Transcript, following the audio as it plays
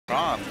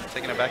Tron,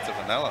 taking it back to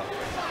vanilla.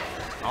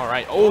 All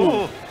right.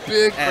 Oh,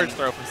 big And first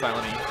throw from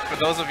Silent E. For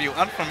those of you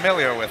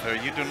unfamiliar with her,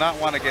 you do not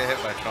want to get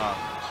hit by Tron.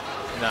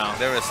 No.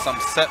 There is some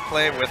set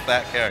play with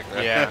that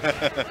character. Yeah.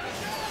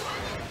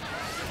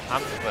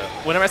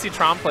 Whenever I see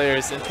Tron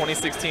players in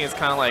 2016, it's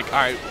kind of like,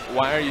 all right,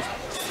 why are you?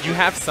 You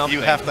have something.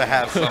 You have to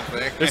have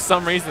something. There's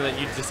some reason that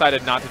you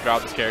decided not to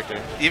drop this character.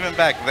 Even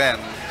back then,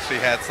 she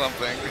had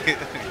something.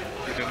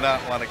 You do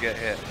not want to get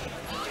hit.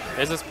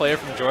 There's this player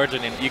from Georgia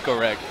named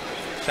EcoRec.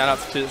 Shout out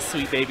to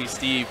sweet baby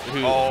Steve,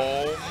 who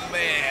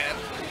man,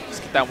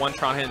 just get that one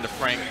Tron hit into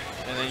Frank,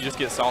 and then you just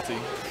get salty.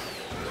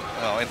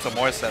 Oh, into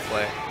more set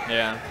play.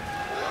 Yeah.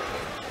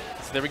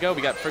 So there we go.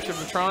 We got first hit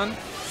from Tron.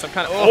 Some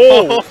kind of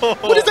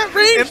what is that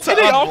range? Into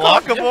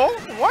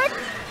unblockable? What?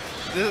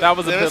 That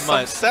was a bit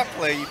much. Set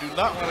play. You do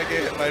not want to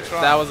get hit by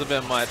Tron. That was a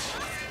bit much.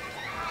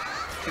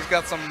 He's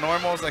got some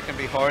normals that can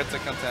be hard to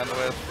contend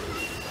with.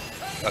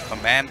 A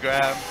command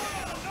grab.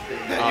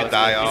 You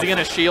die off. Is he going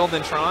to shield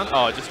in Tron?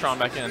 Oh, just Tron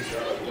back in.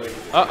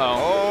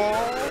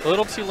 Uh-oh. A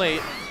little too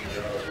late.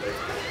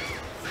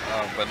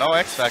 But no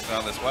X Factor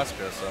on this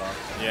Wesker, so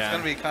yeah. It's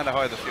going to be kind of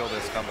hard to feel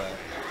this comeback.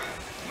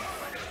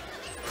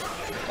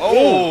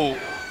 Oh!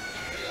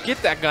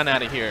 Get that gun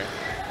out of here.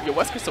 Yo,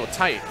 Wesker's so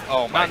tight.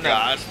 Oh my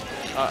gosh.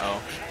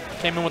 Uh-oh.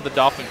 Came in with the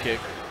dolphin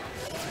kick.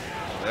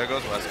 There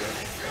goes Wesker.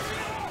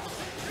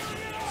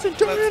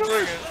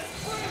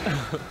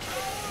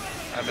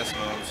 I miss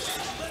moves.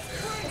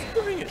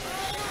 Bring it.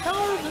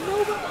 Power of the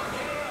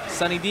Nova.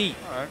 Sunny D.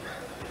 All right.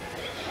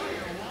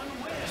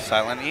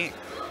 Silent E.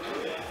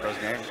 First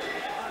game.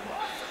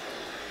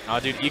 Oh,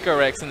 dude,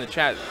 EcoRex in the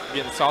chat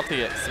getting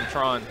salty at some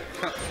Tron.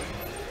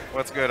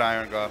 What's good,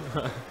 Iron God?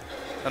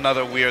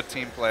 Another weird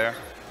team player.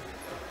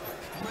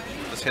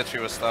 Just hits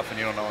you with stuff and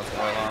you don't know what's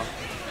going on.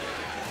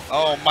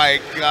 Oh my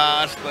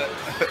gosh,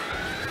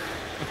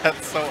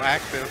 that's so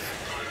active.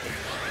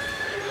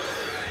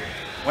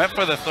 Went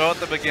for the throw at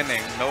the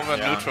beginning, Nova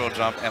neutral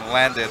jump, and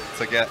landed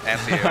to get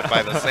anti-air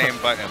by the same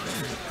button.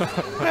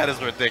 That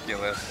is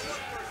ridiculous.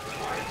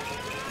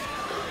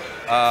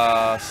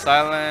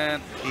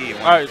 Silent E.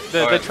 All right,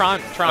 the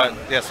Tron.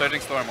 Yeah, Surging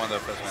Storm won the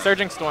first one.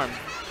 Surging Storm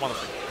won the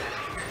first.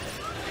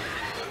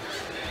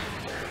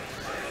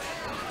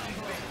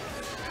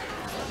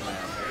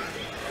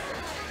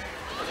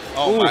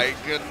 Oh my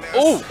goodness.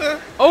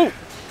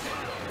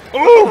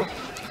 Oh!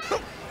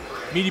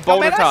 Meaty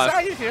boulder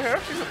toss. You hear her?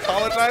 She's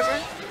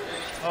apologizing.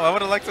 Oh, I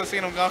would have liked to have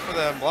seen him go for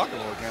the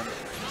unblockable again.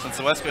 Since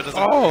the Wesker doesn't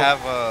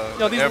have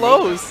no, these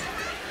lows.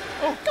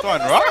 Oh,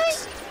 throwing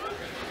rocks?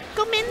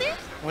 Come in there.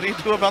 What do you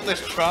do about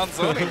this Tron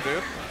zoning,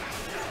 dude?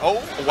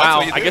 Oh, wow.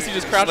 I guess he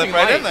just crouching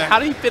right in there. How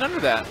did he fit under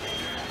that?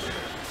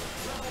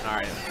 All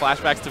right,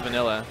 flashbacks to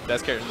Vanilla.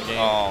 Best character in the game.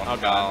 Oh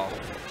God. No.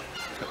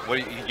 What,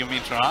 you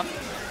mean Tron?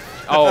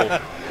 Oh,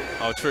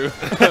 true.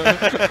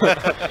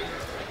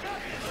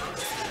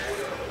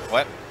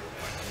 What?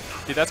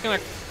 Dude, that's gonna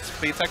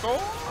speed tackle.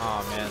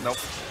 Oh man. Nope.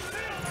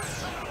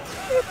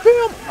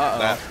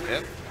 That's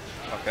it.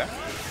 Okay.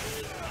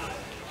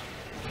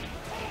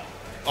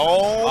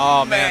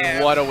 Oh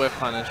man, what a whip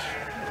punish.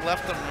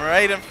 Left him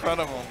right in front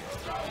of him.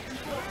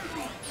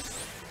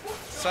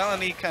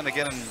 Silent E kind of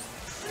getting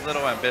a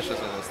little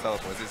ambitious with his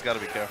teleports. He's got to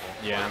be careful.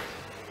 Yeah.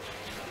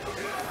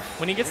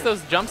 When he gets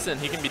those jumps in,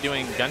 he can be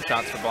doing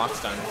gunshots for block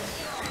stun.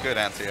 Good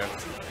anti-air.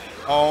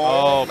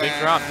 Oh, big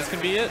drop. This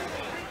can be it.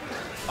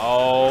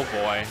 Oh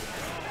boy.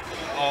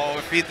 Oh,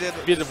 if he did.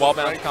 If he did wall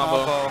bounce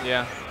combo.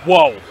 Yeah.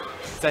 Whoa.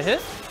 Is that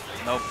hit?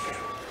 Nope.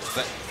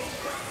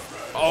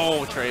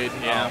 Oh, trade.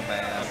 Yeah. Oh,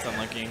 man. That's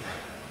unlucky.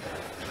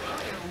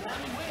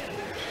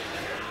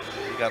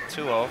 He got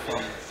 2-0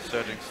 from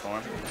Surging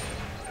Storm.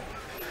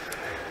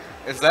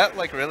 Is that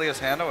like really his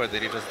handle, or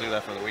did he just do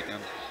that for the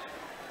weekend?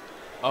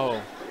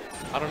 Oh,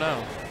 I don't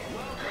know.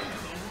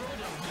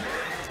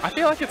 I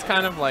feel like it's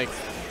kind of like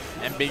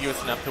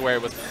ambiguous enough to where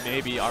it was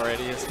maybe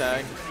already his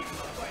tag.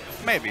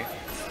 Maybe.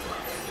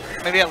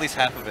 Maybe at least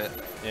half of it.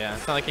 Yeah,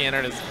 it's not like he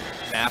entered as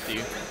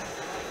Matthew.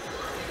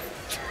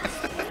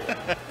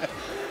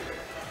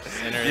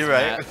 You're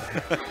right.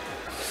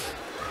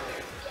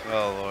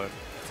 Oh Lord.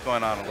 What's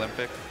going on,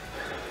 Olympic?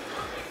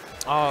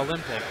 Oh,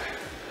 Olympic.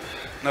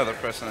 Another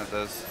person that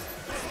does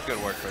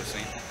good work for a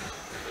scene.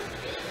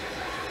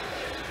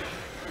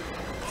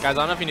 Guys, I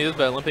don't know if you knew this,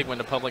 but Olympic went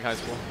to public high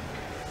school.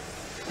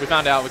 We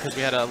found out because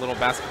we had a little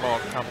basketball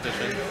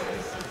competition.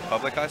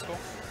 Public high school?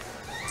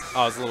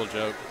 Oh, it's a little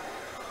joke.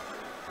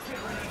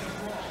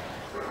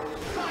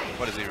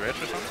 What, is he rich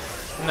or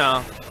something?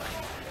 No.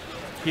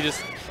 He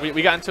just,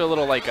 we got into a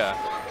little like a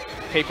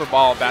paper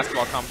ball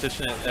basketball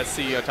competition at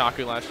CE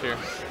Otaku last year.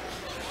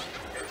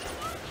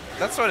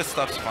 That sort of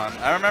stuff's fun.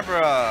 I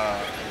remember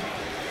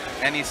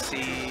NEC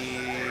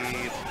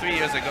 3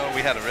 years ago,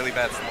 we had a really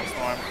bad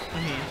snowstorm.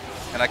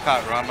 And I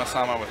caught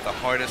Rama-sama with the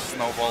hardest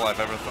snowball I've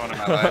ever thrown in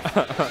my life.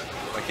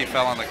 Like he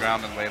fell on the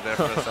ground and laid there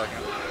for a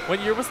second. What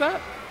year was that?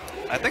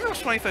 I think it was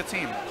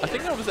 2013. I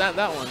think I was at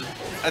that one.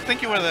 I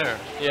think you were there.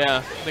 Yeah,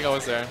 I think I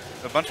was there.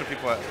 A bunch of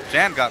people.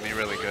 Jan got me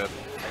really good.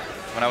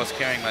 When I was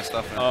carrying my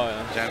stuff in, oh,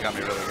 yeah. Jan got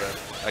me really good.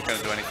 I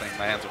couldn't do anything.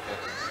 My hands were full.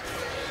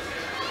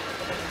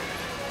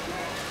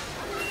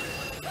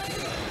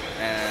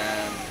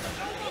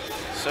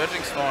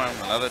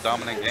 SurgingStorm, another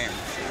dominant game.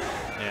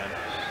 Yeah.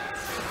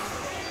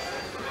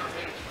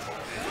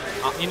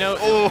 You know.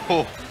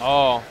 Oh,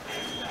 Oh.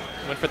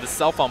 Went for the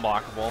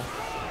self-unblockable.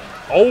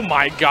 Oh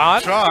my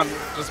god. Tron,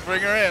 just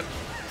bring her in.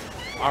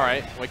 All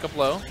right, wake up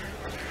low.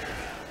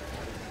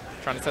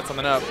 Trying to set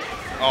something up.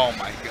 Oh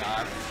my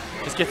god.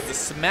 Just gets the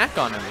smack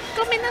on him.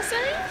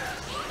 Gomenasai.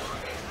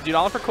 Dude,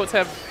 all of her quotes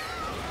have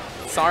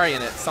sorry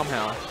in it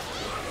somehow.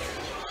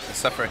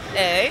 Except for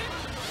Eh?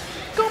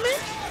 Gomen.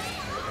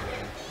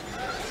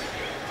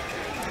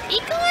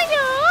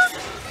 Ikayo.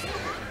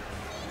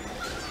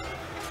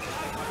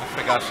 I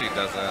forgot she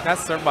does that. That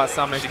Servbot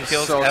sound makes She me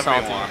kills so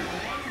everyone. salty.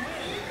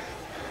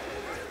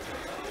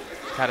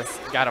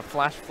 Got a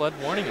flash flood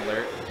warning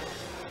alert.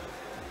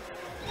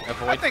 I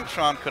Avoid. think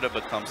Tron could have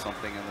become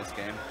something in this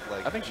game.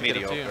 Like I think she could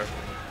have mediocre.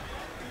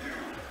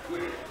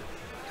 too.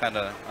 Kind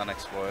of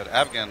unexplored.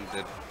 Afghan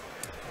did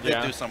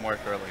Yeah. do some work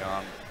early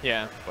on,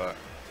 Yeah. but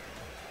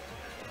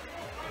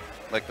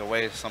like the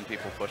way some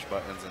people push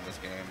buttons in this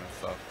game and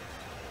stuff.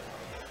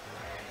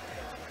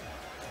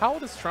 How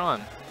old is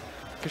Tron?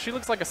 Because she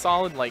looks like a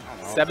solid like I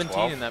don't know, 17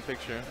 12? in that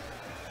picture.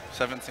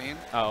 17?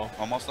 Oh.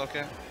 Almost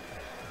okay?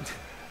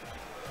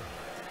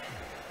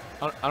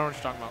 I don't know what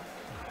you're talking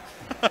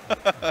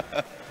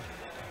about.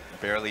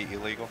 Barely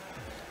illegal.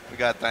 We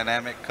got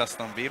Dynamic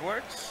Custom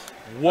Beadworks.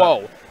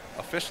 Whoa.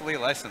 Officially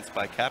licensed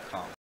by Capcom.